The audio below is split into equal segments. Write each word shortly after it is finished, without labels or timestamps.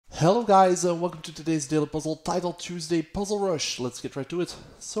Hello guys and welcome to today's daily puzzle titled Tuesday Puzzle Rush. Let's get right to it.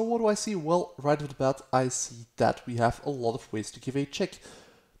 So what do I see? Well, right off the bat I see that we have a lot of ways to give a check.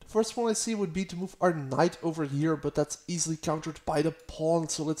 The first one I see would be to move our knight over here, but that's easily countered by the pawn,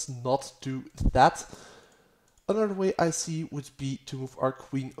 so let's not do that. Another way I see would be to move our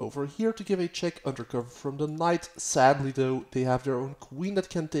queen over here to give a check under cover from the knight. Sadly though, they have their own queen that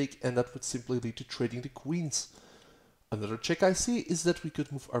can take, and that would simply lead to trading the queens. Another check I see is that we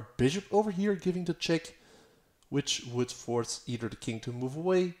could move our bishop over here, giving the check, which would force either the king to move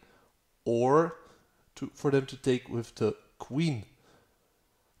away or for them to take with the queen.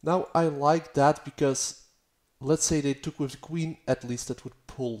 Now I like that because let's say they took with the queen, at least that would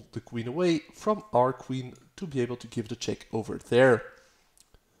pull the queen away from our queen to be able to give the check over there.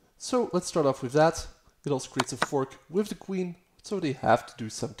 So let's start off with that. It also creates a fork with the queen, so they have to do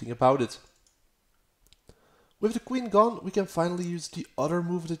something about it. With the queen gone, we can finally use the other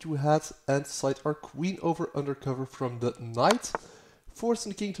move that we had and slide our queen over under cover from the knight,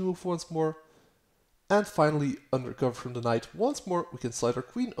 forcing the king to move once more. And finally, under cover from the knight once more, we can slide our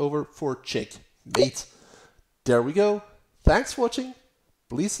queen over for checkmate. There we go. Thanks for watching.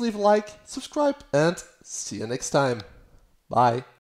 Please leave a like, subscribe, and see you next time. Bye.